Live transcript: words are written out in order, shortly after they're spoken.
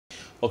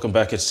Welcome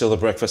back. It's still the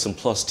Breakfast on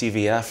Plus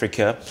TV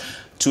Africa.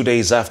 2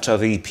 days after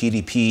the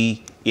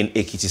PDP in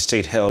Ekiti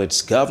State held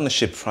its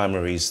governorship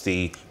primaries,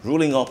 the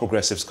ruling All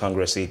Progressives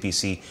Congress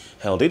APC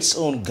held its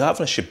own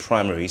governorship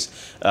primaries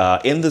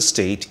in the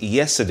state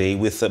yesterday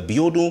with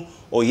Biodun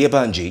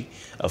Oyebanji,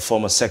 a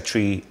former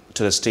secretary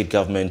to the state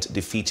government,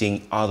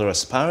 defeating other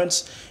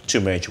aspirants to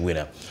emerge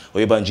winner.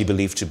 Oyebanji,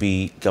 believed to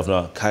be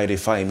Governor Kaide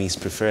Fahimi's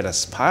preferred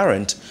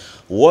aspirant,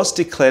 was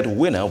declared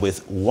winner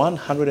with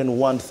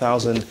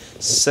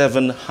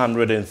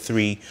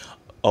 101,703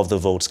 of the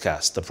votes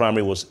cast. The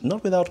primary was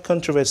not without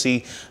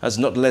controversy, as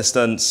not less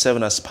than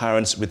 7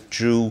 aspirants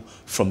withdrew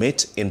from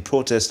it in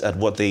protest at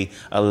what they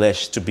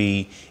alleged to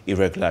be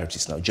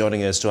irregularities. Now,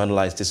 joining us to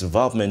analyze this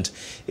involvement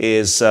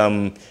is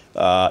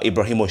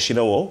Ibrahim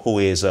Osinowo, who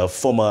is a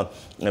former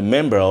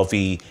member of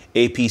the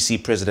APC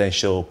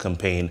Presidential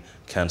Campaign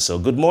Council.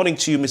 Good morning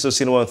to you, Mr.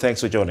 Osinowo, and thanks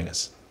for joining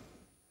us.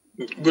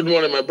 Good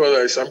morning, my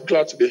brothers. I'm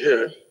glad to be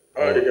here.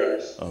 How are you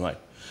guys? All right.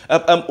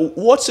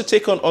 What's your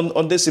take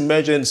on this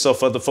emergence of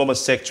the former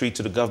secretary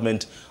to the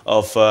government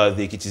of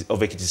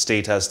Ekiti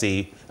State as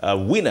the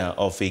winner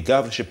of the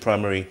governorship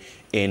primary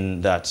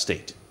in that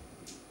state?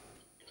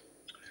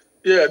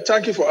 Yeah,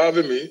 thank you for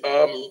having me.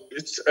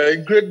 It's a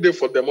great day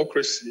for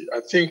democracy. I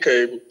think,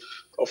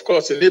 of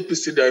course, in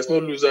APC, there is no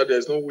loser, there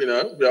is no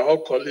winner. We are all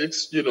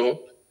colleagues, you know.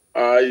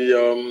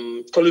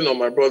 I calling on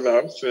my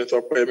brother, Senator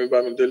Ibrahim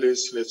Osinowo,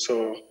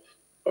 Senator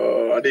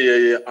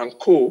Adeyeye and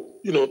co,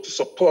 you know, to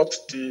support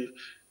the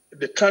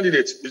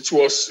candidate. It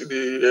was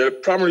the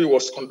primary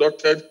was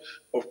conducted,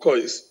 of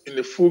course, in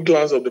the full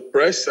glance of the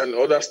press and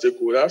other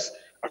stakeholders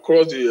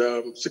across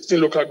the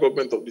 16 local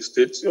government of the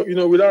state. So, you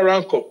know, without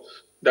rancor,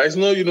 there is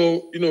no,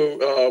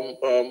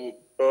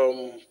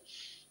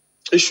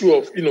 issue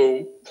of,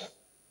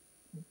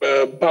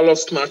 ballot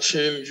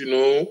snatching,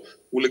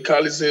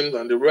 legalism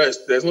and the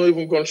rest. There's not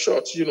even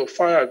gunshots,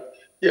 fired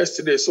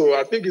yesterday. So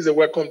I think it's a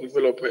welcome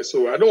development.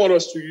 So I don't want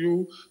us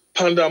to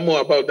ponder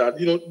more about that.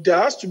 There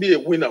has to be a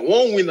winner,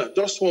 one winner,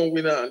 just one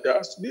winner, and there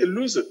has to be a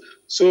loser.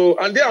 So,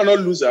 and they are not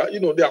loser,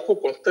 they are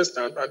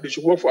co-contestant, and they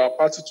should work for our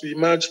party to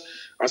emerge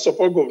and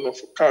support Governor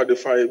Kaide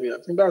Fahimi. I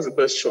think that's the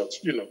best shot,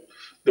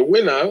 The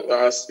winner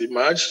has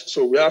emerged,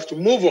 so we have to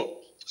move on.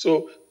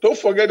 So don't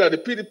forget that the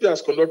PDP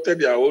has conducted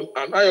their own,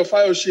 and Ayo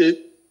Fayose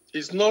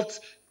is not,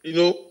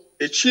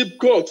 a cheap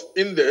goat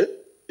in there.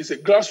 He's a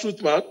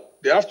grassroots man.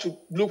 They have to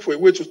look for a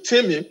way to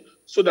tame him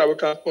so that we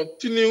can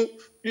continue,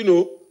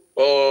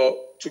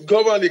 to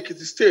govern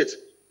Ekiti State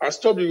and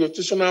stop the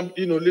rotational,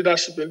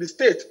 leadership in the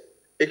state.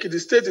 Ekiti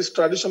State is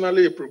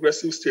traditionally a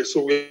progressive state,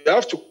 so we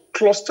have to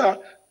cluster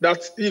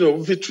that,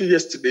 victory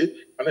yesterday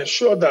and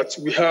ensure that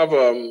we have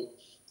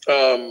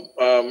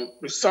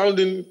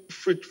resounding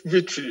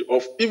victory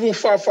of even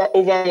far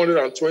over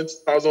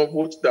 120,000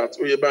 votes that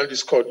Oyebanji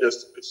scored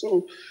yesterday.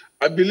 So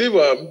I believe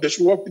they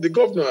should work with the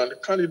governor and the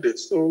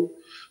candidates. So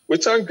we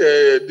thank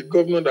the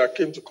governor that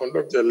came to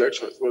conduct the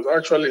election. It was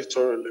actually a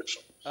thorough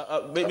election.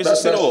 Mr.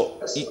 Osinowo,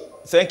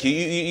 thank you.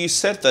 You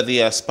said that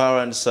the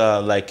aspirants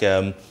like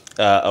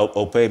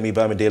Opeyemi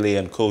Bamidele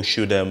and co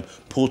should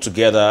pull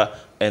together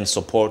and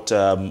support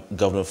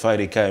Governor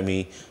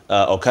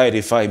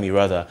Kaide Fahimi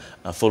rather,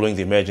 following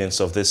the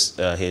emergence of this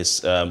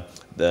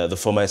the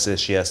former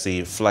SSG as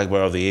the flag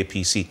bearer of the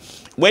APC.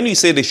 When you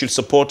say they should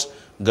support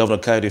Governor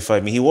Kaide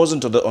Fahimi, he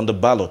wasn't on the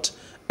ballot.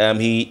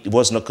 He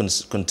was not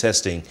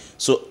contesting.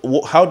 So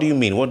how do you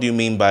mean? What do you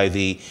mean by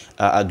the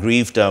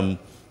aggrieved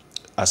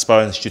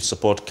aspirants should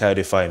support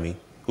Kaide Fahimi,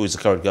 who is the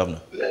current governor?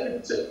 Let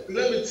me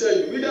tell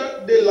you,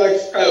 whether they like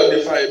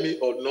Kaide Fahimi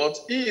or not,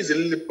 he is a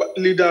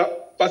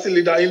party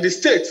leader in the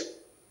state.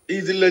 He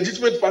is a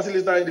legitimate party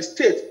leader in the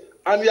state.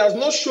 And he has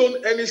not shown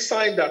any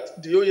sign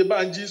that the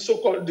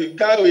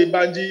guy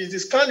Oyebanji is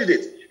his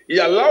candidate. He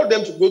allowed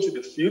them to go to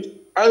the field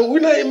and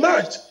winner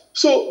emerged.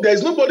 So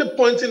there's nobody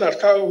pointing at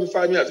Kaide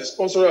Fahimi as the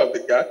sponsor of the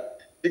guy.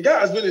 The guy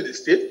has been in the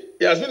state.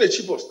 He has been a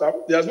chief of staff.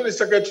 He has been a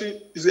secretary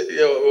of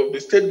the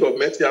state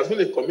government. He has been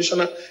a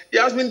commissioner. He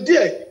has been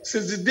there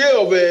since the day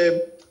of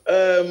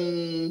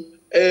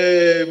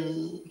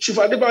Chief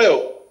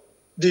Adebayo,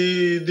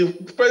 the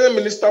President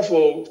Minister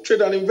for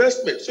Trade and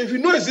Investment. So if you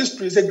know his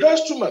history, he's a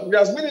grassroots man. He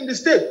has been in the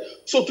state.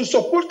 So to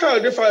support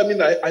Kaide Fahimi,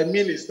 I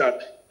mean is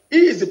that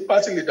he is the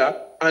party leader,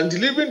 and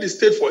delivering the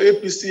state for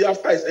APC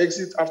after his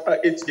exit after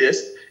 8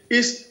 years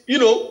is,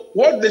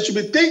 what they should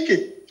be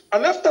thinking.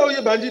 And after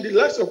Oyebanji, the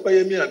likes of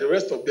Opeyemi and the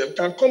rest of them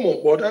can come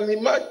on board and,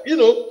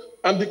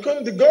 and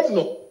become the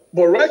governor.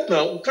 But right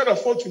now, we can't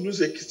afford to lose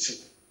Ekiti.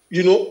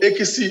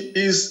 Ekiti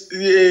is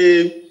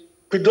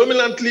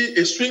predominantly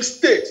a swing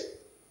state,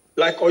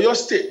 like Oyo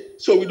State.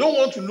 So we don't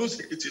want to lose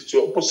Ekiti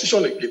to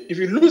opposition again. If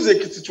you lose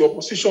Ekiti to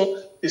opposition,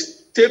 a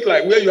state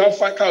like where you have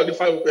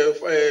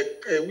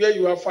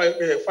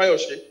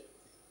Fayose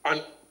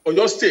and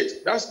Oyo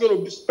State, that's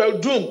going to spell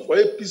doom for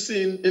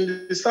APC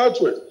in the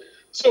southwest.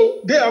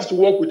 So they have to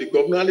work with the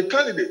governor and the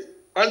candidate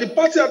and the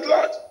party at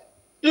large.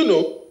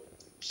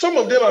 Some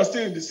of them are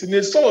still in the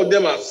Senate. Some of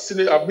them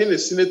have been a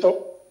senator.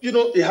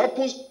 It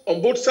happens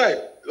on both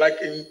sides.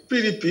 Like in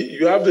PDP,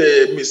 you have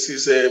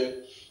Mrs.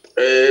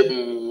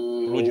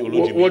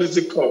 what is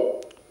it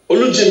called?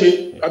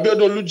 Olujimi,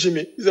 Abiodun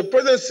Olujimi is a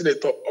president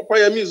senator.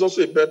 Opayemi is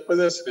also a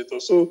president senator.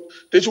 So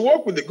they should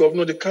work with the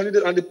governor, the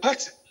candidate, and the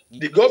party.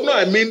 The governor,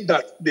 I mean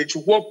that they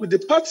should work with the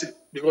party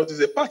because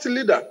he's a party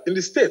leader in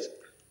the state.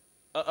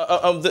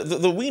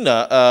 The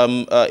winner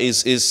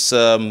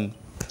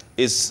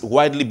is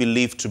widely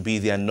believed to be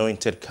the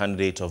anointed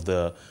candidate of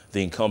the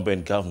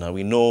incumbent governor.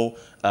 We know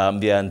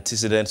the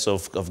antecedents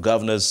of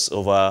governors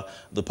over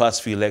the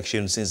past few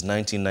elections since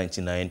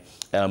 1999.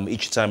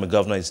 Each time a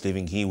governor is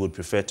leaving, he would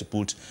prefer to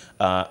put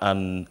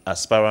an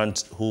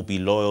aspirant who will be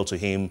loyal to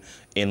him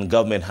in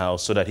government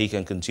house so that he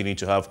can continue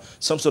to have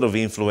some sort of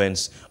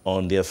influence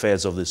on the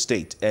affairs of the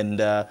state. And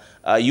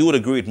you would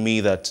agree with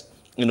me that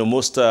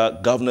most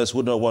governors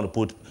would not want to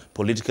put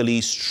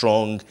politically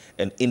strong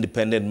and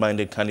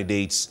independent-minded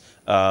candidates,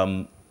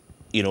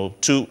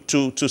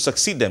 to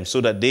succeed them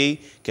so that they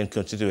can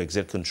continue to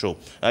exert control.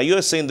 You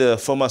are saying the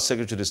former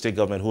secretary of the state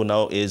government, who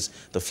now is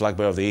the flag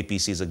bearer of the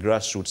APC, is a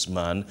grassroots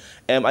man.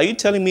 Are you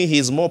telling me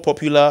he's more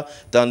popular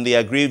than the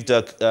aggrieved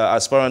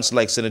aspirants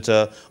like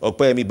Senator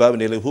Opeyemi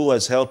Bamidele, who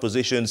has held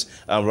positions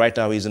right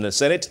now? He's in the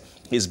Senate.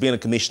 He's been a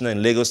commissioner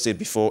in Lagos State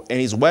before, and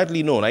he's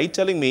widely known. Are you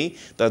telling me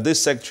that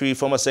this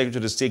former secretary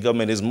of the state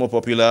government, is more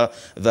popular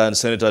than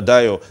Senator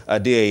Dayo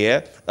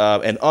Adeyeye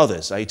and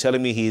others? Are you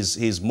telling me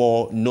he's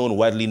more known,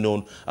 widely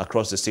known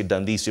across the state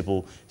than these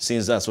people,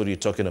 since that's what you're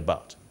talking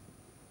about?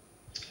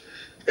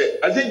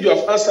 I think you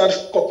have answered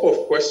a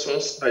couple of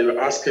questions that you're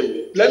asking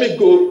me. Let me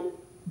go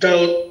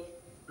down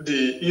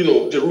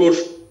the road,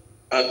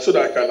 and so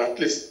that I can at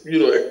least,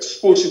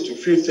 expose you to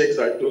a few things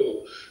I don't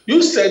know.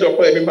 You said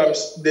Opeyemi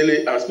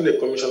Bamidele has been a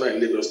commissioner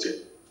in Lagos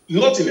State,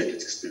 not in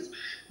Ekiti State.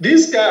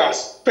 This guy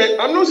has spent,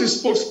 I'm not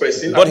his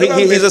spokesperson. But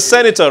he's a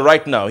senator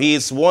right now.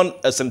 He's won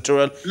a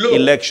senatorial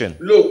election.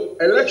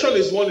 Look, election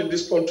is won in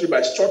this country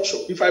by structure.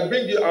 If I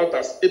bring you out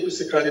as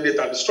APC candidate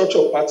and the structure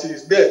of party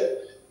is there,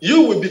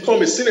 you will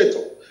become a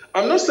senator.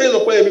 I'm not saying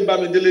Opeyemi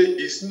Bamidele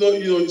is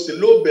it's a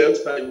low belt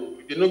that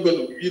you're not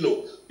going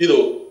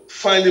to,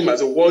 find him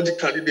as a worthy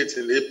candidate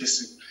in the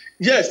APC.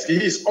 Yes, he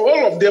is.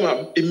 All of them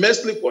are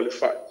immensely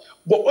qualified.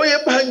 But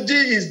Oyebanji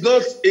is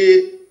not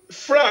a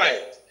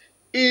friend.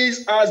 He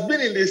has been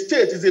in the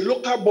state. He's a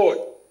local boy.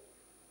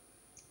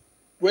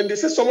 When they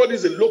say somebody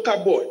is a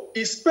local boy,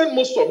 he spent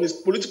most of his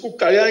political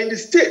career in the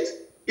state.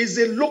 He's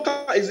a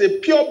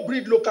pure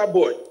breed local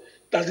boy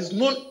that is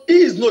known.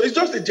 He is known. He's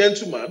just a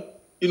gentleman,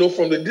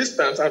 from the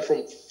distance, and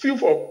from few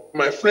of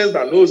my friends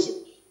that knows him.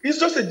 He's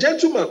just a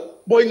gentleman.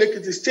 But in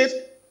Ekiti State,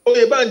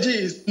 Oyebanji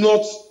is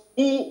not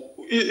who.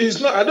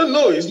 He's not, I don't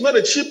know, he's not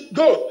a cheap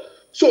god.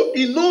 So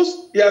he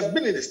knows he has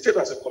been in the state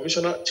as a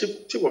commissioner,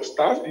 chief of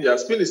staff. He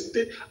has been in the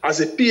state as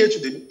a PA to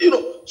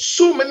the,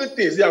 so many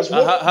things. He has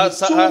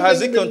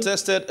has he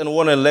contested and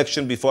won an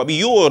election before? I mean,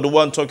 you were the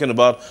one talking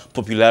about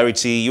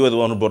popularity. You were the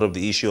one who brought up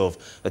the issue of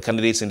the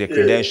candidates and their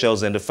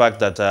credentials and the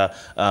fact that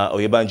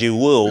Oyebanji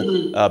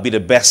will be the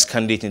best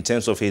candidate in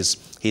terms of his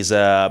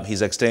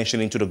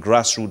extension into the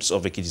grassroots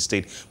of Ekiti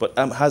State. But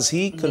has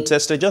he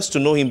contested, just to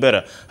know him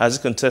better, has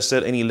he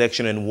contested any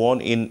election and won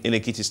in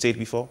Ekiti State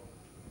before?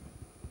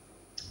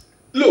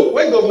 Look,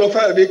 when Governor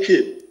Fayode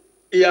came,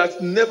 he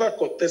has never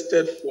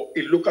contested for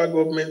a local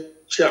government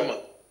chairman.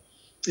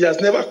 He has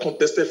never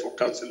contested for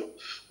councillor.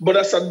 But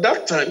as at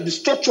that time, the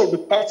structure of the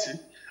party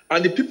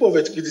and the people of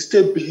Ekiti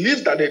State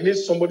believed that they need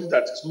somebody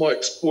that is more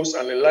exposed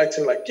and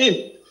enlightened like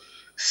him.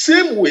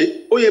 Same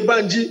way,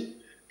 Oyebanji,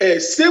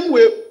 same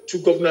way to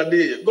Governor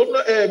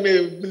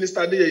Adeyeye.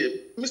 Minister Adeyeye.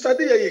 Mr.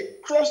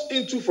 Adeyeye crossed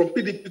into from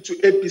PDP to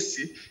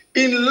APC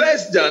in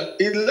less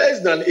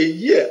than a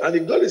year, and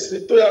he got a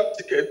senatorial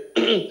ticket,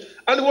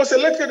 and he was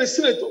elected a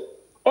senator.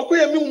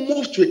 Okoyemi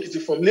moved to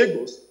Ekiti from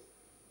Lagos.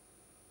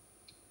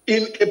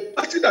 In a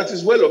party that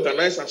is well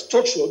organized and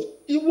structured,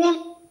 he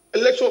won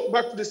election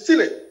back to the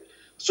Senate.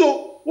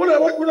 So what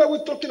are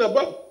we talking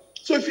about?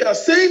 So if you are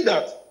saying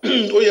that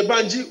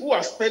Oyebanji, who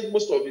has spent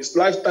most of his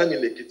lifetime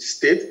in Ekiti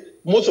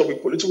State, most of his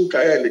political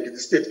career in Ekiti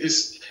State,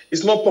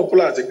 is not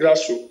popular as a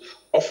grassroots,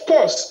 of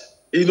course,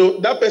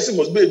 that person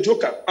must be a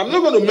joker. I'm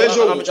not going to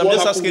measure. I'm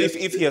just asking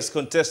if he has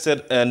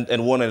contested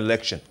and won an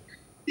election.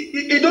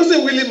 It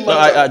doesn't really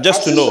matter.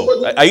 Just to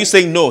know. Are you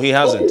saying no, he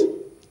hasn't? No,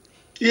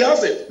 he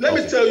hasn't. Let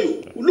me tell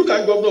you, look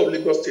at Governor of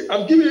Lagos State.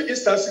 I'm giving you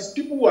instances,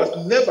 people who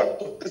have never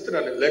contested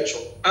an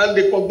election, and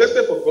they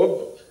contested for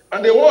governor,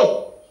 and they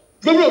won.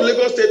 Governor of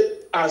Lagos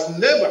State has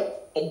never,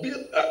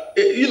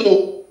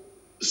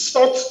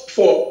 sought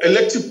for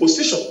elective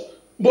position,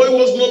 but he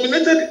was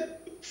nominated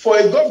for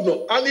a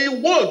governor, and he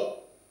won.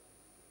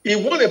 He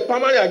won a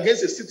primary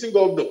against a sitting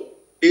governor,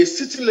 a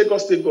sitting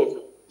Lagos State governor.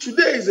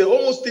 Today is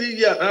almost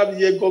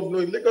 3.5-year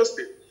governor in Lagos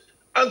State.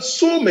 And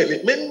so many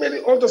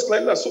others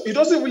like that. So it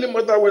doesn't really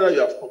matter whether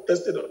you have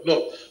contested or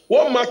not.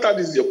 What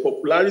matters is your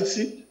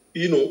popularity,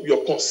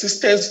 your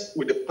consistency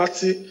with the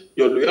party,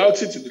 your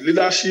loyalty to the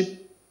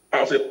leadership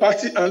of the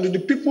party, and to the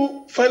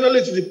people,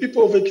 finally to the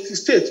people of Ekiti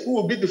State, who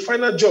will be the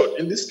final judge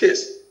in this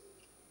case.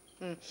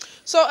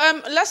 So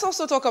let's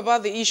also talk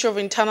about the issue of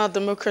internal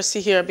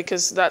democracy here,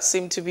 because that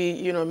seemed to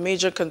be, a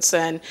major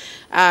concern,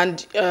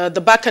 and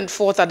the back and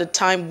forth at the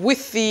time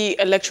with the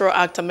Electoral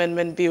Act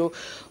Amendment Bill,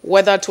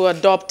 whether to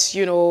adopt,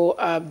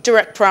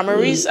 direct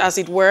primaries, as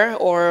it were,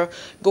 or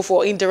go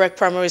for indirect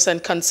primaries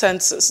and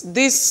consensus.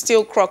 This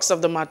still crux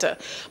of the matter.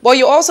 But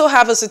you also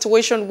have a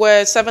situation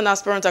where 7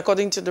 aspirants,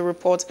 according to the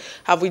report,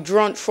 have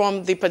withdrawn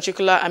from the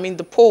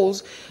the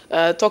polls,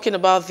 talking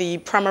about the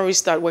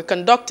primaries that were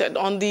conducted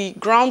on the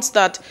grounds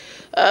that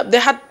they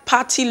had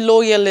party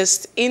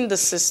loyalists in the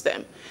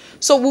system.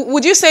 So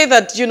would you say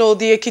that,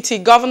 the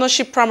Ekiti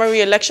governorship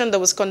primary election that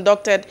was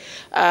conducted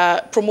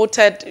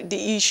promoted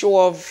the issue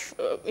of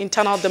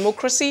internal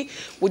democracy?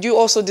 Would you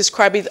also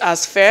describe it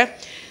as fair?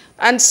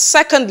 And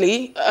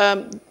secondly,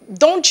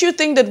 don't you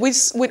think that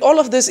with all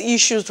of these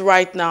issues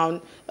right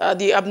now,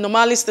 the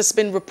abnormalities that's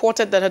been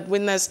reported that had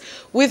witnessed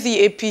with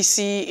the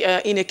APC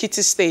in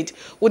Ekiti State,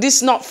 would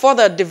this not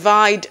further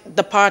divide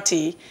the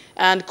party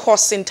and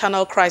cause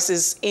internal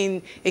crisis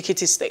in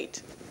Ekiti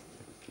State?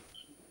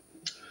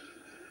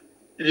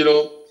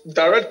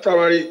 Direct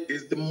primary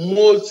is the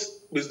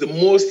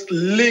most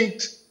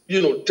linked,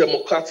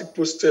 democratic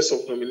process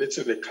of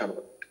nominating a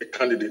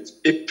candidate.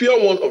 A pure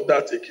one of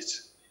that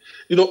Ekiti.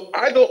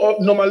 I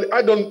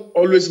don't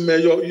always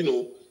measure,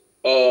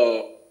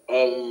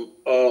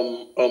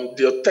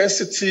 the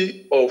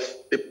authenticity of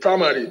a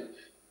primary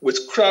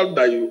with crowd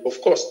that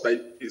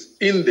is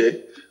in there.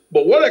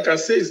 But what I can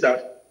say is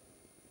that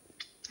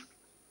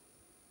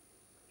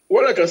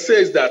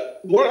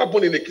what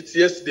happened in Ekiti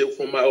yesterday,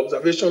 from my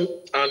observation,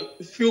 and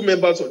a few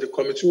members of the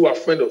committee who are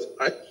friends of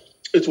mine,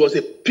 it was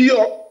a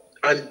pure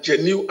and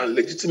genuine and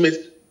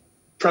legitimate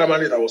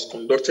primary that was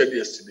conducted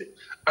yesterday.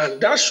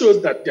 And that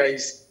shows that there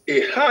is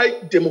a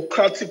high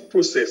democratic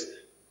process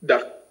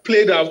that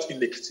played out in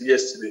Ekiti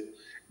yesterday.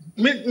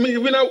 We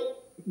now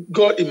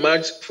got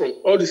emerged from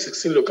all the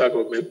 16 local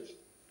governments,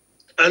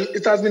 and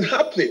it has been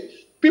happening.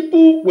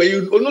 People, when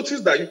you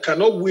notice that you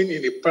cannot win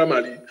in a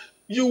primary,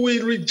 you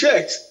will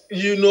reject.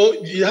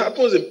 It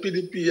happens in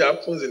PDP, it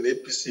happens in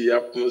APC, it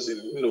happens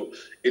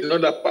in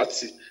another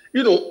party.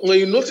 When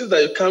you notice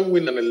that you can't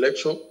win an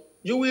election,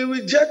 you will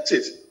reject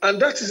it,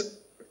 and that is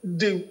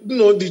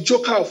the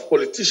joker of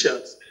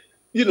politicians.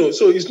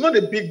 So it's not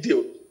a big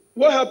deal.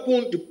 What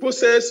happened? The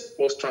process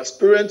was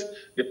transparent,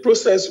 the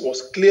process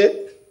was clear,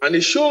 and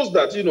it shows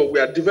that we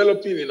are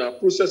developing in our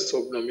process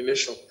of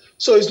nomination.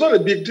 So it's not a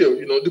big deal.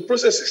 The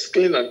process is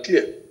clean and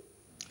clear.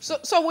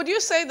 So would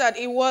you say that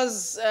it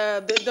was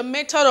the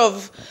method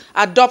of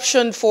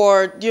adoption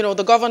for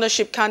the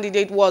governorship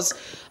candidate was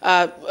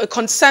a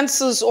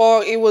consensus,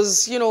 or it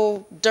was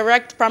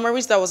direct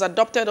primaries that was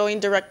adopted, or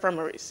indirect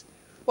primaries?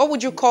 What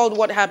would you call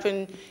what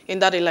happened in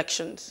that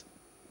elections?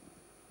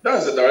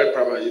 That's a direct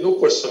primary. No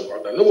question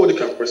about that. Nobody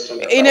can question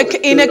that.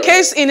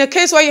 In a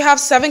case where you have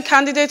 7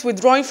 candidates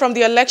withdrawing from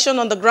the election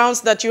on the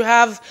grounds that you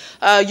have,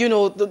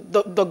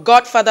 the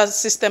Godfather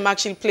system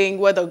actually playing,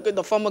 where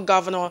the former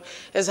governor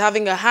is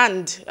having a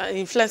hand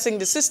influencing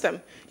the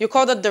system, you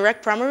call that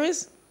direct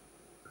primaries?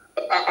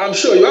 I'm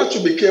sure you have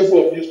to be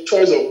careful of your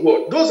choice of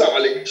word. Those are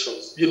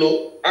allegations.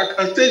 I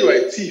can tell you are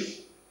a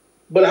thief,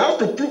 but I have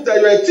to prove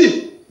that you're a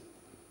thief.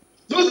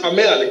 Those are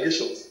mere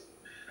allegations.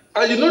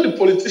 And the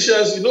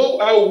politicians,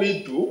 how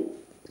we do,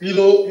 a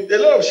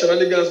lot of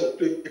shenanigans will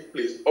take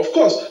place. Of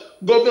course,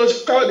 Governor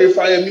they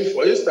fire me,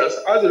 for instance,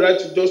 has the right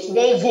to just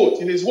 1 vote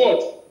in his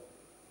ward.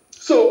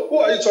 So who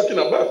are you talking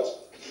about?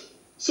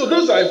 So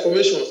those are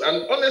informations.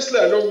 And honestly,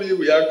 I don't really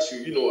react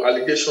to,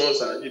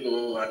 allegations and, and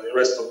the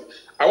rest of it.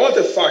 I want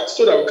a fact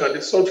so that we can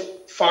discuss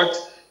fact,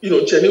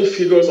 genuine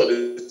figures on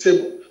the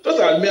table. Those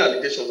are mere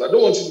allegations. I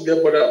don't want you to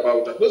get bothered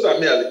about that. Those are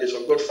mere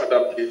allegations.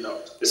 Godfather playing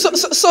out.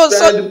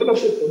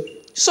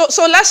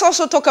 So let's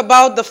also talk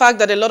about the fact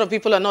that a lot of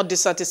people are not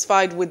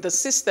dissatisfied with the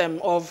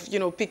system of,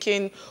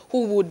 picking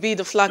who would be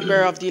the flag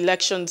bearer of the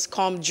elections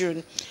come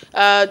June.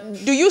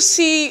 Do you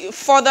see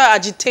further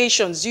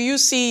agitations? Do you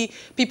see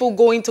people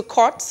going to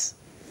courts?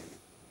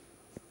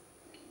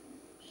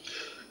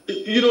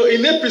 In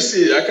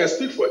APC, I can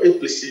speak for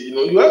APC.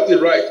 You have the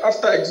right,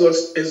 after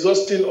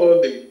exhausting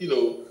all the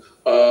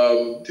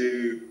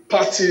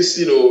parties,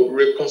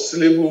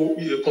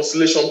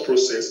 reconciliation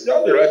process, you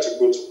have the right to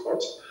go to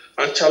court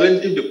and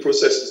challenge if the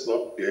process is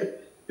not clear.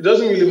 It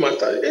doesn't really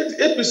matter.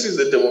 APC is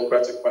a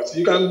democratic party.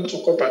 You can go to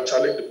court and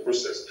challenge the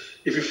process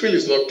if you feel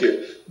it's not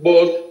clear.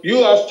 But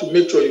you have to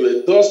make sure you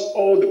exhaust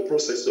all the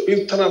process, the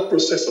internal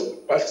process of the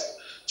party,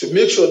 to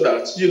make sure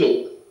that,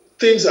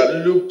 things are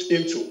looked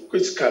into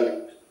critically.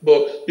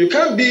 But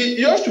sometimes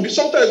you have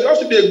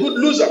to be a good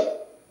loser.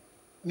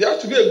 You have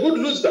to be a good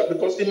loser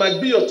because it might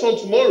be your turn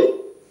tomorrow.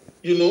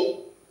 It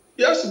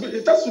has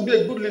to be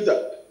a good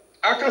leader.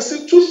 I can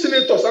see 2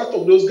 senators out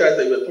of those guys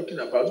that you were talking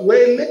about were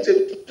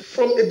elected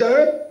from a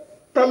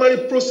direct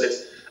primary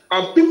process,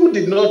 and people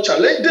did not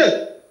challenge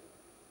them.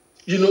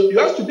 You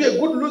have to be a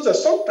good loser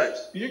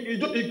sometimes.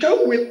 You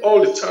can't win all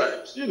the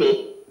times.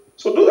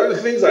 So those are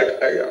the things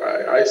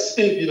I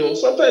see.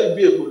 Sometimes you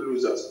be a good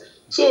loser.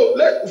 So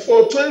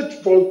for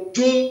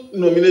June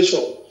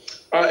nomination,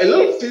 A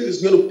lot of things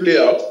is going to play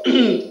out.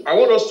 I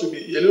want us to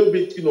be a little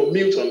bit,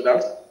 mute on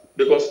that,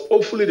 because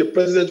hopefully the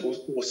president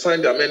will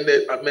sign the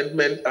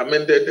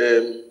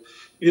amended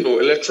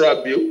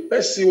electoral bill.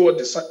 Let's see what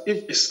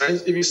if he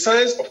signs. If he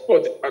signs, of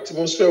course, the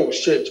atmosphere will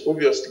change,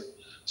 obviously.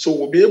 So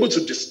we'll be able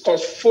to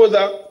discuss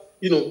further,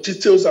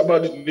 details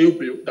about the new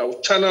bill that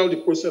will channel the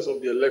process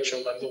of the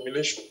election and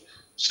nomination.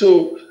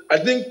 So I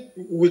think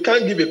we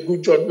can't give a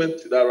good judgment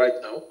to that right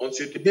now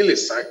until the bill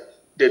is signed.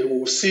 Then we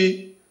will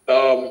see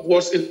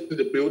what's in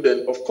the bill.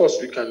 Then, of course,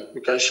 we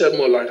can shed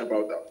more light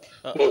about that.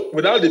 But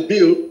without the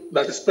bill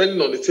that is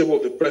pending on the table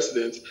of the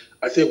president,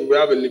 I think we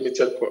have a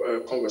limited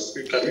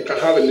conversation. We can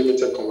have a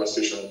limited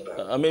conversation on that.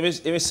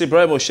 Mr.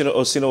 Ibrahim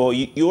Osinowo,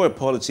 you are a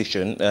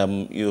politician.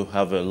 You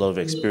have a lot of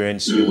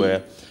experience. You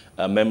were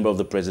a member of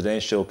the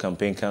Presidential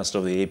Campaign Council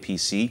of the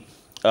APC.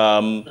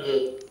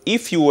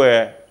 If you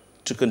were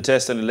to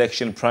contest an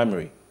election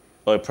primary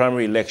or a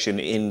primary election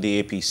in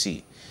the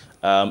APC,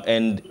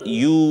 and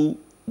you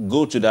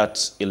go to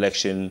that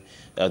election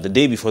the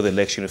day before the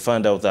election, you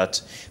find out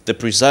that the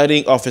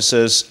presiding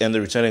officers and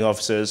the returning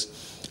officers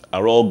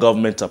are all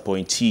government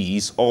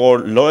appointees or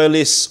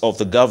loyalists of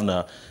the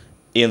governor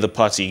in the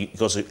party,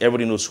 because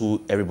everybody knows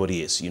who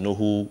everybody is. You know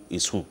who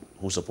is who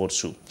supports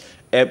who.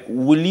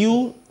 Will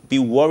you be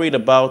worried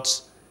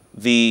about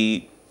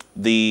the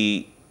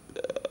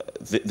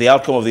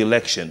outcome of the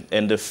election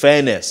and the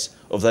fairness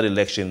of that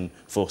election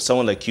for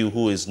someone like you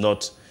who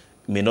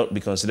may not be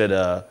considered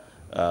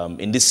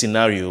in this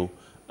scenario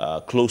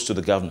close to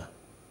the governor?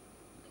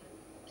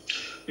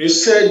 You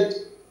said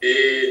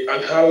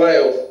an ally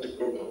of the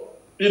governor.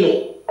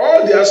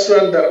 All the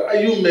aspirants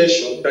that you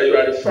mentioned that you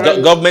are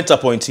referring government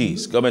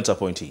appointees. Government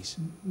appointees.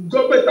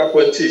 Government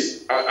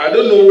appointees. I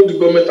don't know the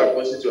government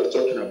appointees you are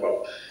talking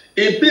about.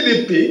 In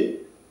PDP,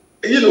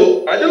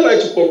 I don't like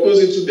to propose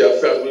into their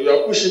affairs, but you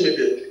are pushing me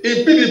there.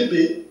 In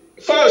PDP,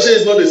 Fayose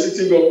is not a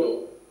sitting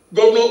governor.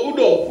 Governor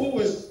Udom, who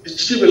is the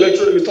chief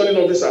electoral returning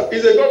officer,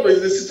 is a governor,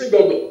 is a sitting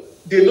governor.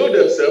 They know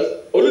themselves.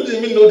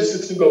 Oludimi know the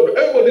sitting governor.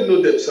 Everybody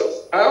know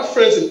themselves. I have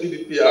friends in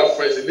PDP. I have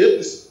friends in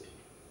APC.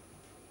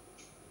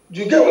 Do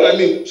you get what I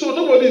mean? So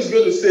nobody is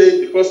going to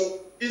say, because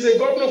he's a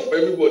governor for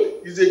everybody.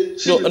 He's a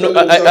chief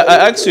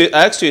I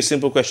asked you a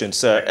simple question,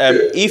 sir.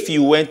 If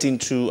you went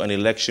into an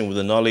election with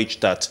the knowledge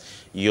that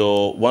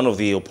one of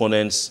the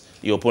opponents,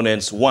 your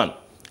opponents won,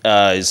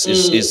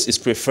 is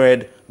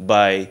preferred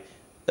by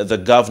the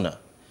governor,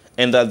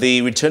 and that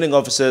the returning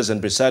officers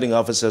and presiding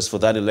officers for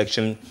that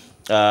election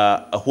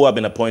who have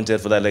been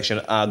appointed for that election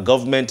are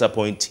government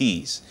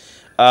appointees,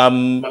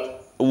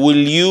 will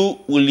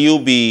you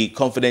be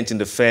confident in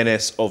the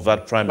fairness of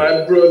that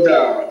primary? My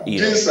brother,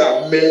 these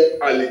are mere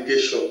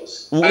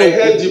allegations. Will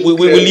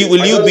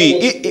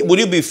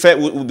you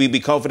be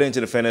confident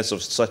in the fairness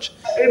of such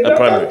a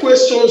primary? That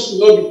question should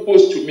not be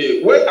posed to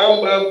me. When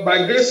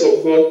by grace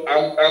of God,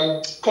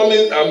 I'm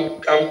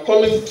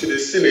coming to the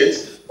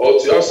Senate or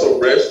to House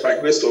of Reps by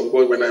grace of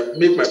God. When I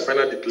make my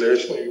final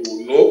declaration, you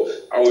will know.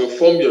 I will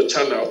inform your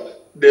channel.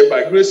 Then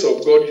by grace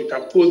of God, you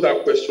can pose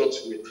that question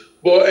to me.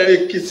 But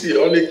Ekiti,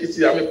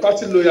 I'm a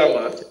party lawyer,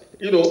 man.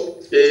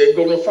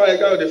 Governor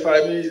Fayega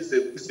is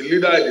the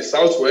leader in the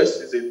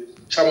Southwest. He's the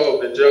chairman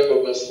of the Nigerian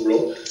Governors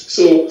Forum.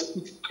 So,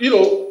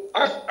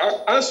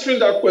 answering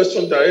that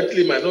question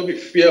directly might not be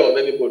fair on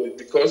anybody,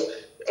 because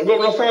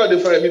Governor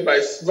Fayega, by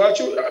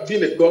virtue of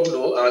being a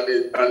governor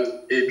and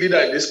a leader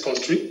in this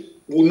country,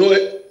 will know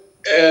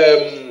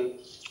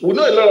a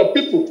lot of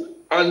people.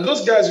 And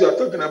those guys you are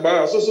talking about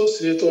are also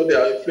senators, they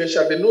are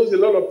influential, they know a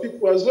lot of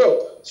people as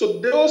well. So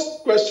those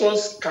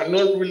questions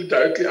cannot really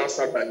directly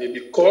answer by me,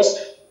 because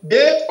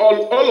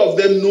all of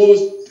them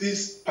knows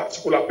this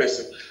particular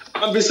person.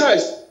 And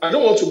besides, I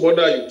don't want to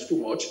bother you too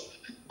much.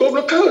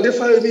 Governor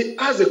Fayega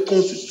has a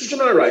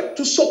constitutional right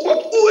to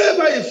support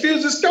whoever he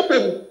feels is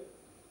capable.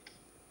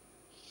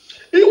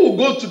 He will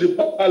go to the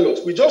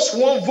ballot with just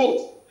one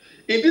vote.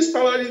 In this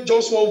primary,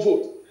 just one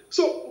vote.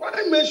 So why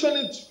mention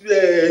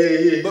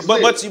it?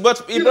 But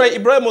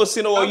Ibrahim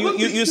Osinowo,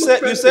 you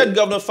said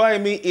Governor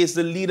Fayemi is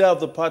the leader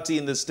of the party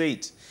in the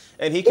state,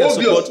 and he can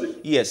support.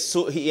 Yes.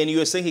 So and you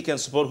were saying he can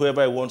support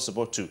whoever he wants to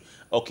support to.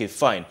 Okay,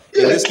 fine.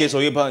 Yes. In this case,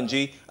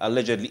 Oyebanji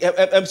allegedly.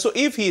 So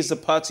if he is the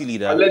party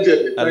leader,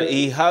 allegedly, and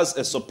he has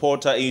a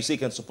supporter, and you say he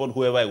can support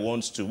whoever he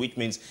wants to, which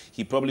means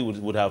he probably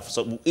would have.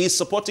 So he's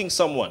supporting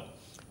someone.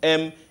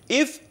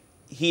 If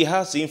he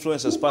has the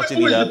influence as party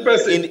leader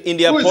in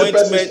the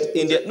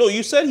appointment. No,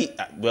 you said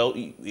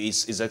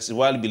he's actually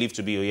widely believed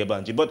to be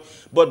Oyebanji,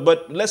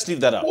 but let's leave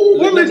that out.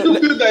 What makes you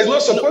feel that he's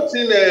not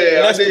supporting?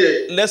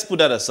 Let's put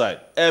that aside.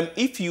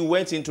 If you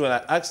went into and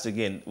I asked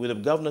again, with the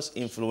governor's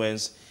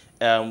influence,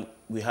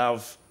 we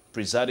have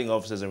presiding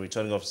officers and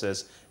returning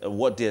officers.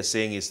 What they're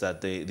saying is that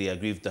they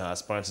agree with the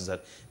aspirants, is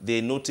that they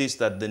noticed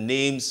that the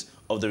names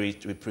of the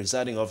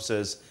presiding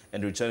officers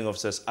and the returning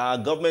officers are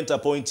government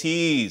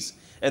appointees.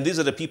 And these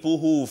are the people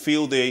who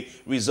fill the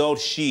result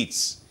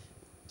sheets.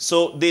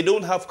 So they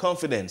don't have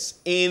confidence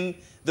in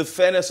the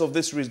fairness of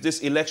this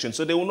election.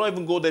 So they will not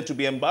even go there to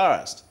be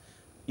embarrassed.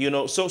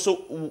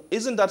 So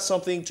isn't that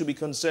something to be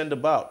concerned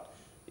about?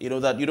 You know,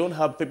 that you don't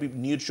have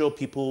neutral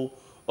people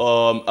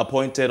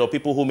appointed, or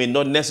people who may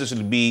not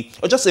necessarily be,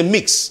 or just a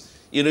mix.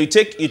 You know, you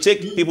take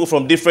people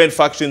from different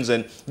factions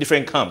and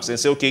different camps and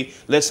say, okay,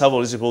 let's have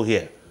all these people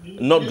here,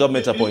 not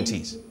government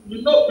appointees.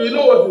 You know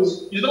what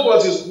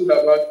is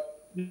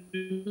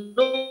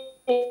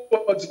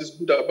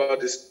good about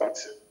this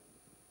party.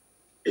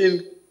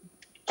 In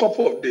a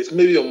couple of days,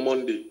 maybe on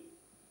Monday,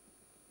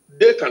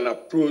 they can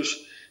approach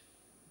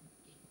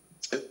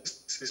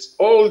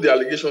all the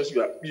allegations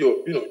you are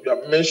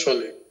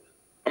mentioning.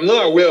 I'm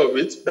not aware of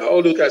it. That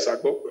all those guys are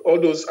all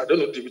those, I don't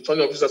know, the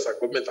returning officers are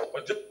government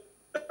appointed.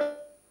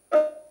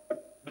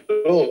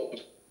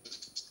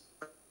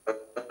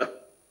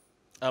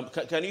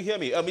 Can you hear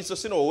me, Mr.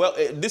 Osinowo? Well,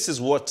 this is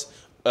what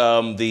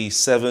some of the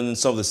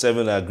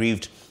seven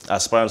aggrieved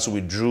aspirants who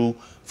withdrew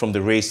from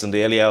the race in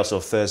the early hours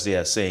of Thursday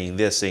are saying.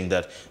 They're saying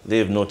that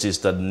they've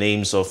noticed that the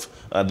names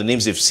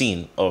they've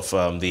seen of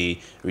the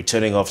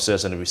returning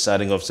officers and the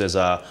residing officers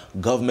are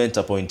government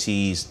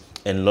appointees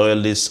and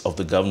loyalists of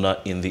the governor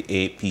in the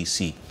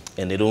APC,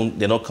 and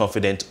they're not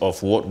confident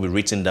of what we're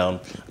written down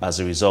as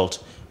a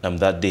result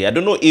that day. I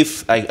don't know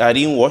if I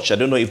didn't watch. I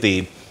don't know if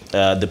the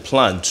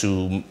plan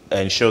to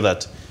ensure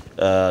that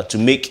to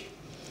make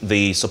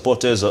the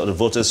supporters or the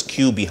voters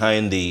queue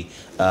behind the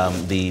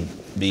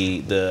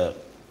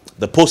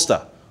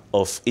poster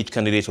of each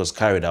candidate was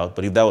carried out.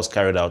 But if that was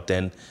carried out,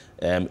 then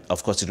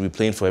of course it will be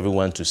plain for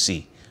everyone to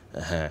see.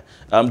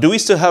 Do we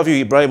still have you,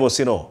 Ibrahim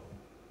Osinowo?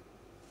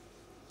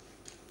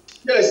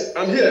 Yes,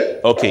 I'm here.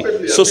 Okay.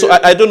 Perfectly, So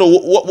I don't know.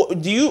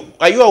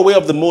 Are you aware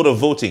of the mode of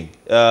voting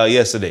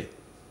yesterday?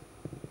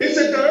 It's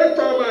a direct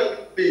primary.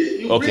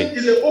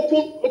 It's an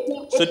open.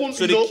 So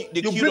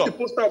you bring the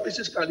poster of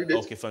each candidate.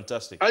 Okay,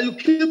 fantastic. And you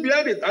keep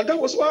behind it, and that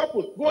was what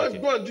happened. Go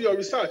and do your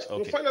research. Okay,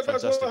 You'll find out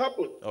that's what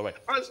happened. All right.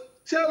 And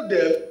tell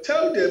them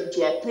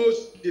to approach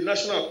the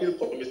National Appeal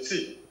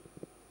Committee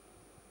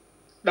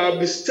that will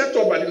be set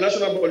up by the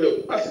National Body of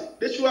the Party.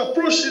 They should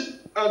approach it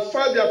and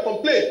file their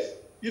complaint.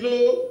 You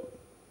know,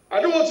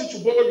 I don't want you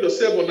to bother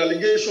yourself on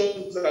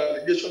allegations.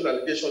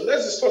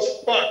 Let's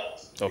discuss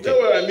facts. Okay. You know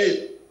what I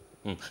mean?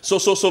 So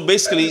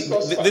basically,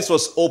 this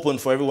was open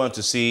for everyone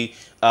to see.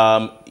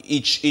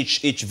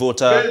 Each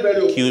voter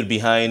very queued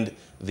behind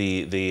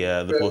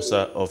the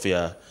poster of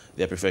their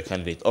preferred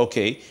candidate.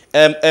 Okay.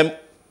 The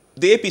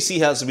APC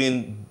has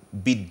been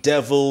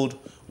bedeviled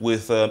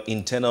with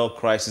internal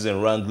crises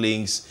and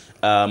wranglings,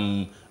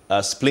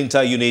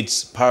 splinter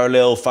units,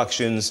 parallel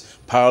factions,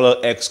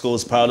 parallel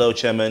excos, parallel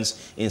chairmen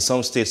in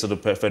some states of the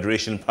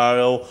federation,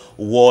 parallel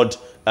ward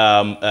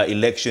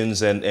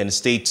elections and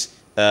state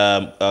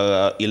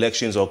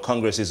elections or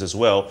congresses as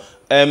well.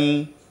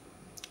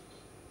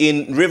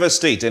 In Rivers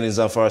State and in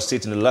Zamfara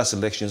State in the last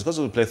elections, because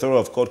of the plethora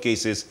of court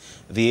cases,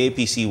 the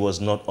APC was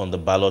not on the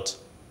ballot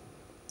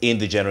in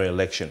the general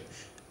election.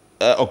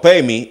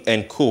 Opeyemi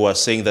and co are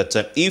saying that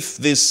if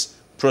this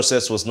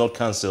process was not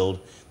cancelled,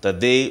 that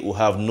they will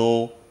have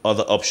no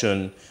other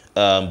option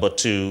but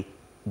to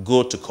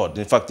go to court.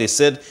 In fact, they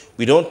said,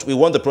 we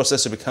want the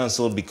process to be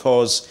cancelled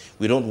because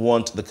we don't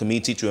want the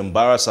committee to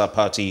embarrass our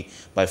party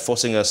by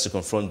forcing us to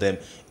confront them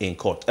in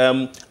court.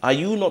 Are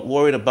you not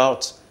worried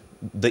about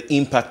the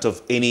impact of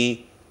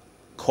any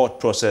court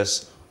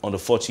process on the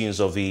fortunes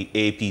of the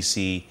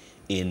APC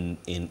in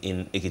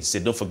Ekiti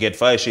State? Don't forget,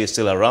 Fayose is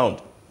still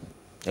around,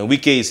 and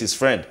Wike is his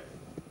friend.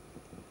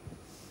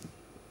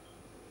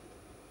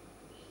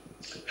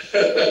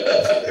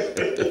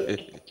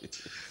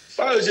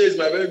 Fayose is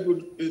my very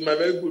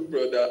good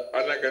brother,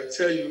 and I can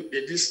tell you,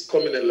 in this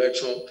coming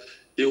election,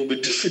 he will be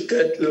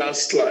defeated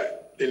landslide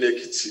in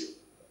Ekiti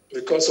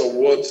because of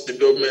what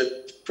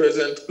the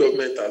present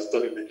government has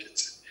done in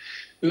Ekiti.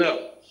 Now,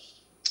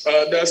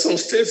 there are some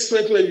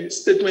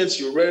statements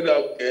you read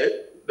out there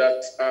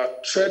that are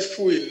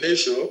dreadful in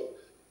nature,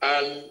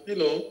 and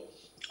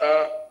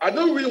I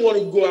don't really want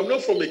to go. I'm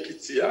not from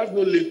Ekiti. I have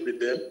no link with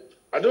them.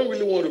 I don't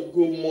really want to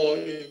go more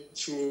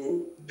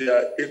into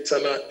their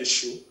internal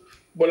issue.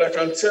 But I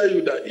can tell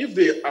you that if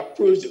they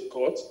approach the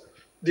court,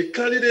 the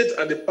candidate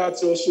and the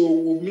party also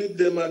will meet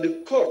them at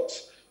the court,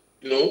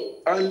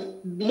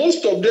 and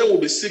most of them will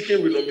be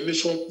seeking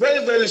renomination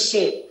very, very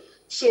soon.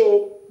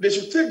 So they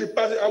should take the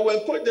party. I will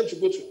encourage them to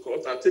go to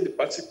court and take the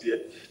party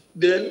there.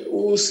 Then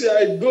we'll see how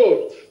it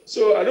goes.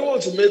 So I don't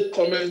want to make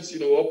comments,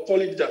 or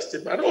polish their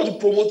statement. I don't want to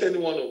promote any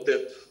one of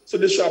them. So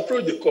they should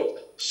approach the court.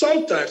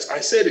 Sometimes, I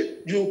said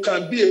it, you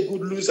can be a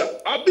good loser.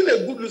 I've been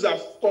a good loser.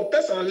 I've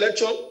contested an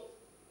election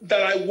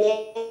that I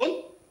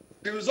won.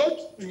 The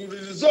result,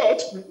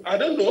 I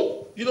don't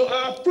know.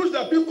 I approached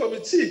the appeal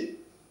committee.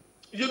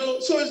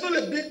 So it's not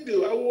a big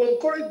deal. I will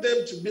encourage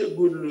them to be a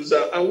good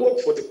loser and work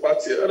for the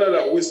party rather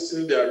than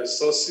wasting their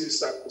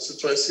resources and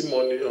constituency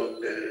money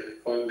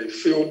on the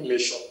field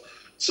mission.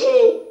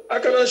 So I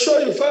can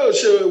assure you,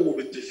 Fayose will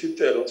be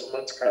defeated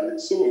automatically.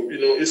 So,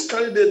 his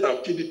candidate and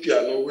PDP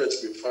are nowhere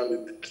to be found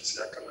in the party.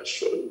 I can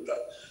assure you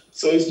that.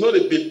 So it's not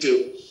a big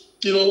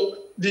deal.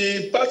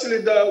 the party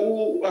leader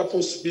who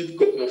happens to be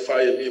Governor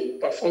Fayemi will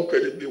perform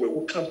credibly well,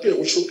 will campaign,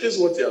 will showcase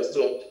what he has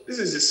done. This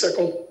is his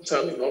second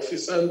term in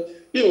office, and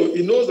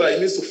he knows that he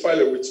needs to file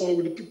a return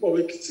with the people of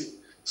Ekiti.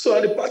 So,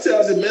 and the party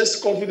has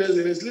immense confidence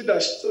in his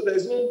leadership. So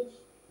there's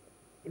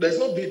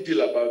no big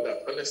deal about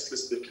that, honestly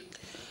speaking.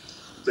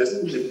 There's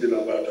no big deal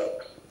about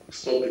that.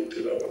 It's no big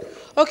deal about that.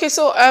 Okay,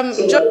 so,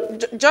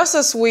 just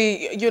as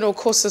we,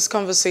 close this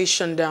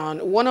conversation down,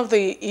 one of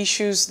the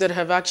issues that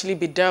have actually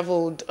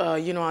bedeviled,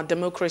 our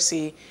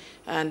democracy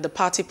and the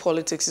party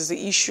politics is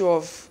the issue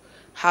of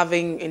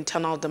having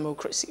internal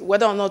democracy.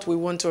 Whether or not we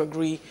want to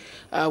agree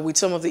with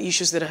some of the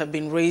issues that have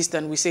been raised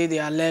and we say they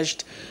are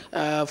alleged,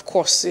 of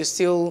course, they're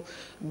still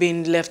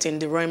being left in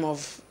the realm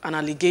of an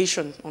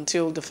allegation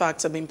until the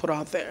facts are being put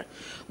out there.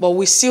 But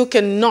we still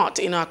cannot,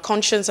 in our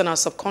conscience and our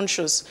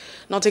subconscious,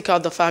 not take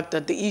out the fact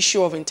that the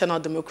issue of internal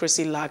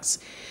democracy lacks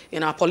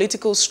in our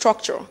political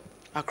structure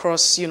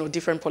across,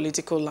 different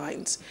political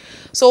lines.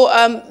 So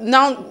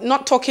now,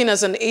 not talking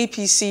as an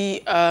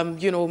APC,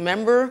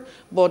 member,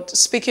 but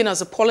speaking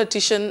as a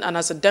politician and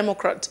as a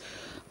Democrat,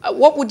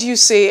 what would you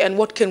say and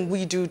what can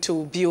we do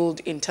to build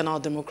internal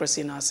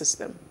democracy in our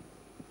system?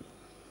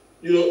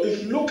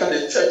 If you look at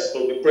the text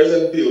of the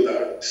present bill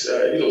that,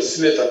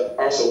 Senate and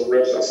House of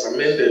Reps has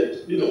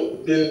amended,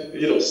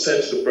 being,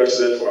 sent to the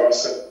president for our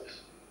Senate,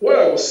 what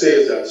I would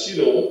say is that,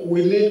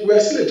 we're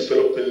still a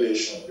developing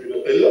nation.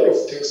 A lot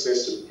of things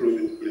needs to prove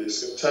in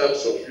place in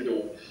terms of,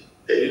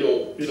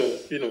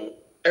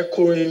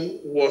 echoing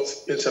what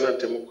internal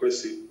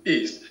democracy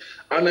is.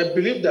 And I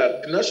believe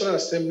that the National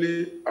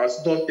Assembly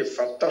has done a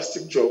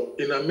fantastic job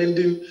in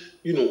amending,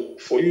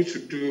 for you to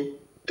do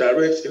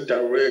direct,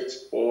 indirect,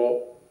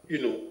 or,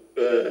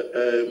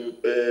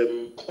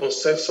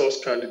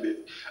 consensus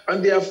candidate.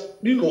 And they have,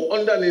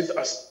 underneath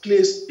has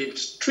placed a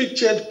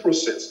stringent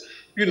process,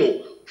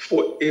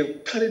 for a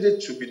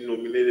candidate to be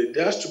nominated.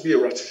 There has to be a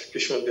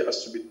ratification, there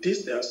has to be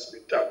this, there has to be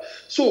that.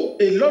 So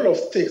a lot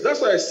of things.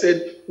 That's why I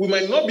said we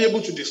might not be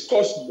able to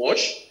discuss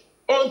much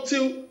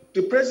until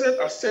the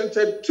president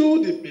assented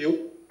to the bill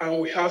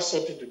and we have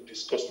something to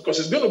discuss, because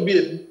it's going to be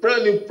a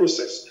brand new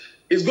process.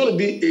 It's going to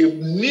be a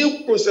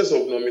new process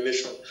of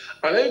nomination,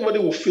 and everybody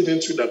will fit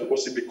into that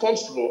because it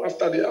becomes law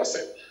after the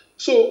assent.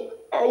 So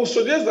I would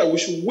suggest that we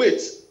should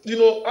wait.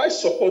 I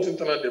support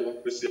internal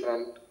democracy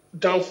and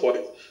down for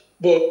it.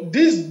 But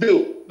this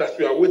bill that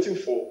we are waiting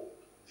for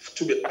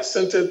to be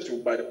assented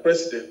to by the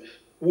president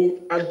will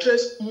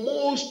address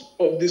most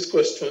of these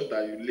questions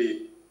that you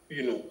lay,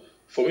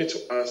 for me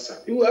to answer.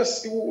 It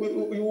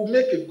will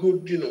make a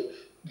good,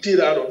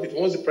 deal out of it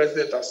once the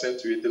president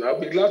assents to it. And I'll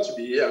be glad to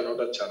be here on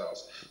other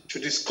channels to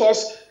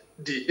discuss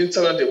the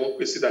internal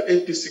democracy that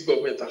APC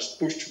government has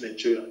pushed to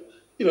Nigeria.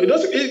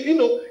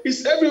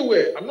 It's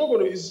everywhere. I'm not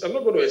going to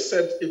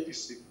accept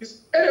APC.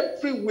 It's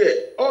everywhere.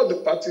 All the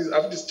parties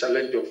have this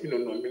challenge of,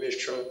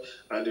 nomination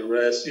and the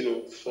rest,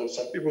 for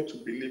some people to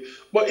believe.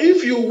 But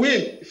if you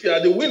win, if you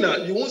are the winner,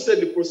 you won't say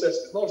the process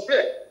is not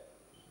fair.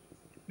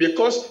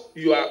 Because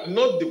you are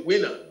not the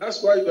winner.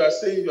 That's why you are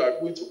saying you are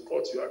going to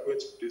court, you are going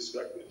to this,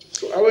 you are going to.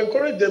 So I will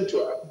encourage them to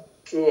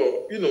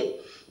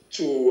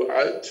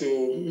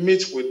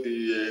meet with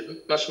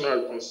the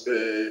National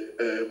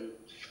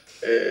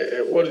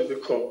what is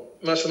it called?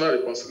 National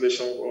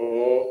Reconciliation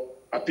or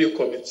Appeal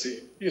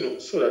Committee,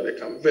 so that they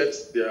can vet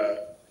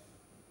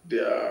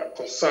their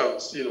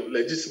concerns,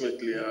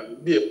 legitimately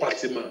and be a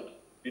party man.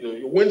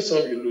 You win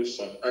some, you lose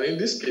some. And in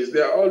this case,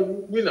 they are all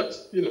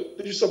winners. You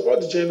should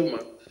support the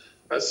gentleman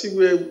and see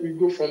where we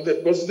go from there,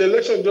 because the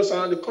election is just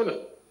around the corner.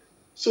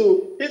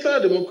 So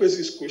internal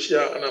democracy is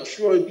crucial, and I'm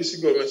sure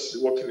APC government is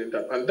working in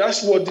that. And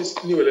that's what this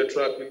new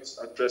electoral bill is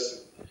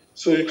addressing.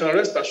 So you can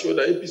rest assured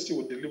that APC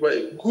will deliver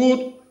a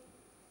good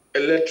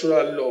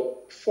electoral law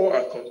for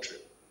our country.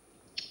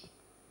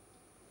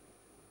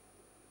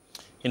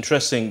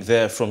 Interesting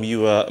there from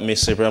you,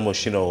 Mr. Ibrahim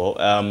Osinowo.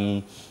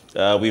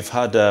 We've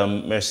had,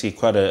 Mercy,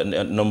 quite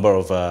a number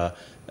of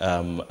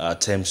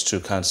attempts to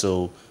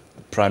cancel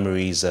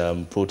primaries,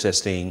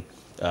 protesting,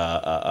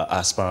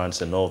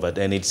 aspirants and all that,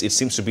 and it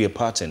seems to be a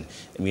pattern.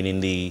 I mean, in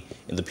the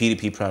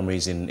PDP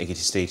primaries in Ekiti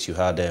State, you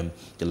had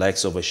the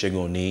likes of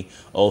Segun Oni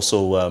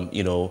also,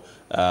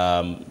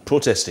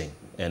 protesting,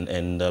 and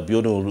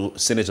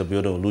Senator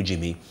Biodun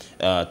Olujimi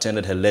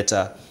tendered her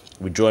letter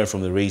withdrawing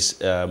from the race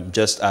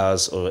just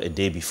hours or a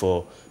day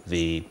before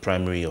the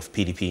primary of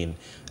PDP in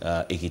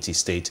Ekiti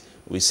State.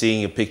 We're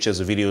seeing pictures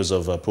or videos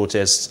of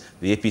protests.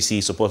 The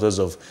APC supporters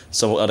of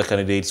some other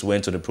candidates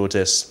went to the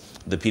protests.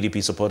 The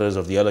PDP supporters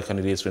of the other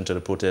candidates went to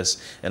the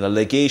protests. And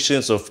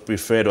allegations of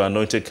preferred or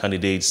anointed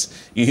candidates,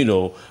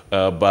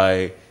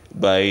 by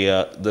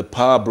the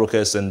power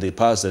brokers and the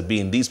powers that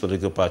be in these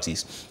political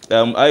parties.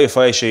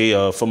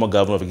 Aifai, former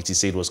governor of Ekiti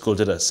State, was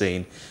quoted as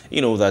saying,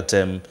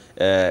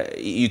 that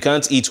you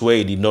can't eat where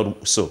you did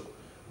not sow.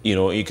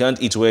 You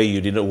can't eat where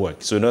you did not work.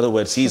 So in other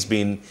words, he's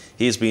been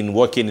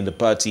working in the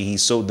party. He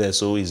sowed there,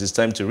 so it's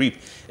time to reap.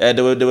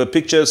 There were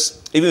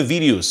pictures, even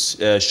videos,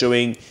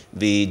 showing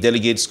the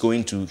delegates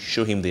going to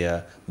show him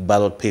their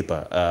ballot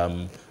paper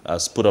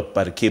as put up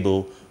by the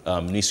cable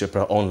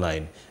newspaper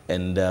online.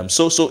 And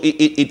so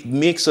it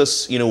makes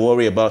us,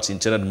 worry about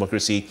internal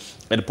democracy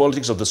and the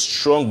politics of the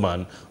strong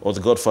man or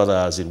the godfather,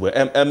 as it were.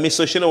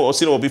 Mr.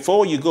 Osinowo,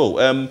 before you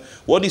go,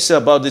 what do you say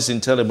about this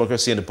internal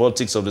democracy and the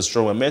politics of the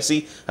strong man?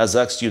 Mercy has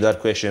asked you that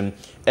question.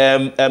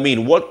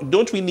 What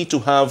don't we need to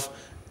have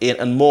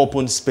a more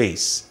open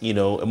space, a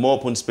more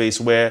open space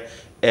where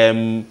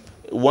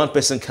one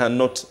person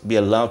cannot be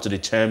allowed to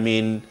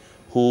determine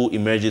who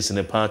emerges in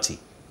a party?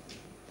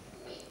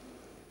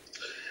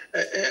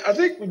 I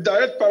think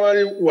direct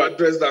primary will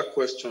address that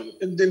question.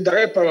 In the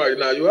direct primary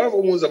now, you have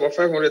almost about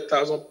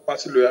 500,000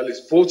 party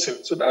loyalists voting.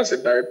 So that's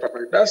a direct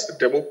primary. That's the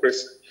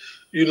democracy.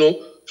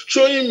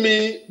 Showing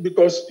me,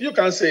 because you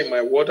can't say in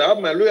my word, I have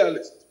my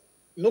loyalists.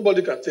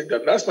 Nobody can take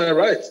that. That's my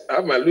right. I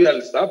have my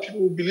loyalists. I have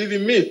people who believe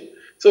in me.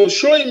 So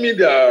showing me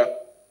their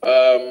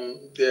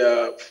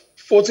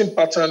voting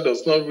pattern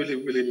does not really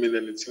mean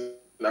anything.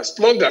 As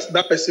long as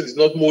that person is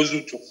not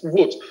mozu to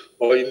vote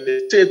or in a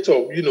state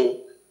of,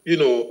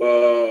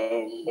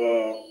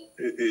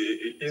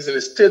 is in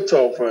a state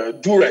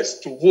of duress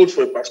to vote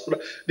for a particular.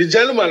 The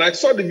gentleman, I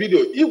saw the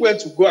video, he went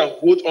to go and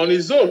vote on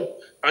his own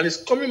and is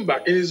coming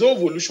back in his own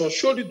volition,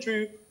 showed it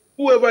to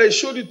whoever he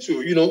showed it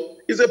to,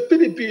 it's a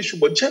PDP issue.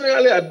 But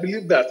generally, I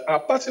believe that our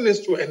party needs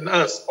to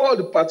enhance, all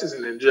the parties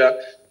in Nigeria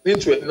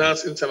need to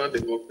enhance internal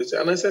democracy.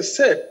 And as I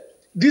said,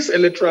 this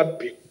electoral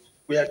bill,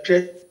 we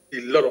address a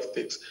lot of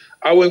things.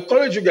 I will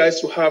encourage you guys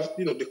to have,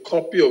 the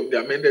copy of the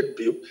amended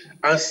bill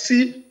and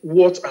see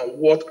what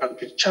and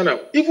the channel,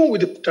 even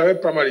with the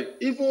direct primary,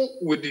 even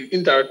with the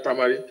indirect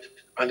primary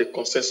and the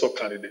consensus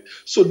candidate.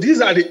 So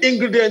these are the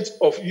ingredients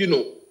of,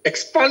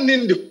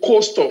 expanding the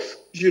cost of,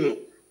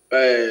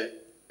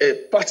 a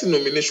party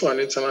nomination and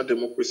internal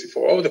democracy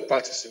for all the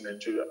parties in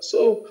Nigeria.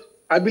 So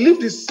I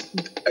believe this,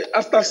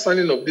 after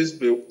signing of this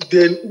bill,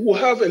 then we'll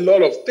have a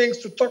lot of things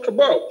to talk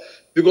about,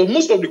 because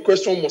most of the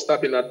questions must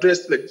have been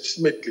addressed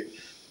legitimately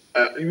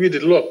with the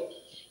law.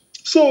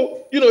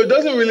 So, it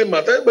doesn't really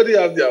matter. Everybody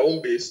has their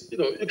own base.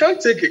 You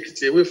can't take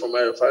Ekiti away from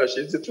Ayo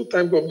Fayoṣe. He's a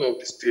two-time governor of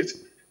the state.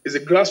 He's a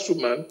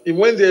grassroots man. He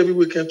went there every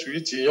weekend to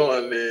eat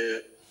and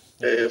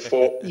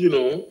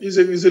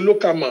he's a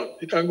local man.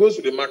 He can go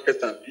to the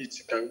market and eat.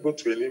 He can go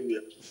to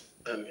anywhere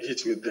and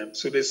eat with them.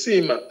 So they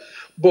see him.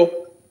 But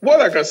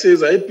what I can say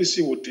is that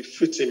APC will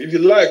defeat him. If he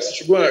likes, he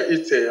should go and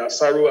eat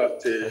asaro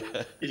at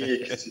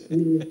Ekiti.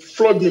 We'll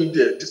flog him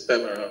there this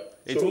time around.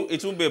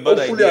 It won't be a bad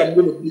idea.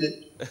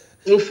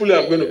 Hopefully,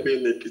 I'm going to be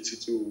in Ekiti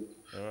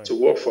to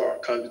work for our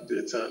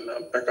candidate. And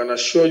I can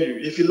assure you,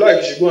 if you like,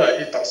 you should go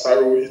and eat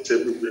asaro, eat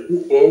everywhere,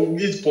 or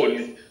eat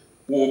poly.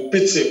 We'll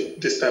beat him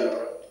this time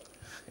around.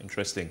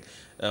 Interesting.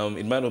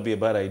 It might not be a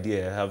bad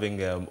idea having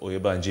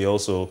Oyebanji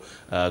also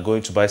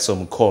going to buy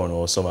some corn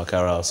or some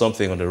akara or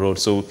something on the road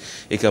so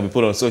it can be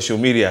put on social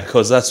media,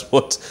 because that's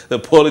what the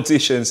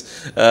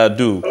politicians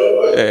do.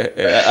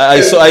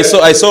 I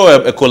saw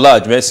a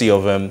collage, Mercy,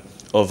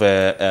 of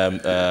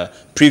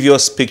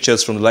previous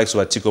pictures from the likes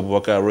of Atiku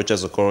Abubakar,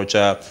 Rochas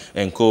Okorocha,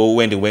 and co.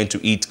 when they went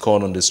to eat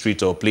corn on the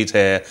street or plait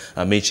hair,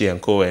 Amechi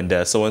and co.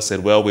 And someone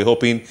said, well, we're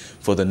hoping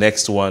for the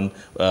next one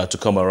to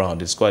come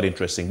around. It's quite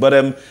interesting. But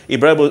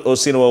Ibrahim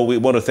Osinowo, we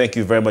want to thank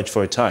you very much for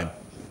your time.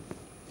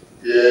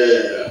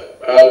 Yeah,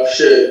 I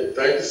appreciate it.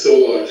 Thank you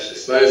so much.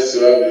 It's nice to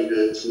have you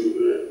here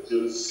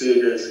to see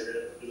you guys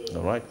again.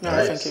 All right. No,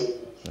 thank you.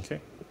 Okay.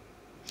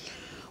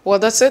 Well,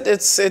 that's it.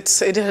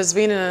 It has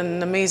been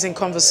an amazing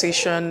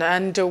conversation,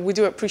 and we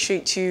do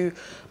appreciate you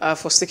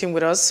for sticking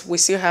with us. We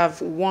still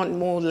have one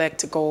more leg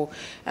to go,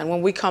 and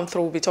when we come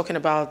through, we'll be talking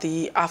about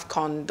the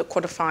AFCON, the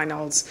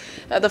quarterfinals.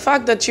 The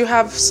fact that you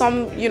have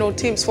some,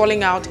 teams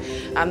falling out,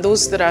 and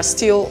those that are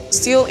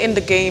still in the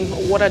game.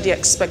 What are the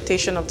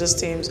expectations of these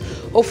teams?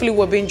 Hopefully,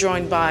 we're being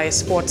joined by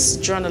sports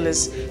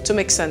journalists to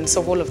make sense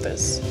of all of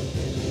this.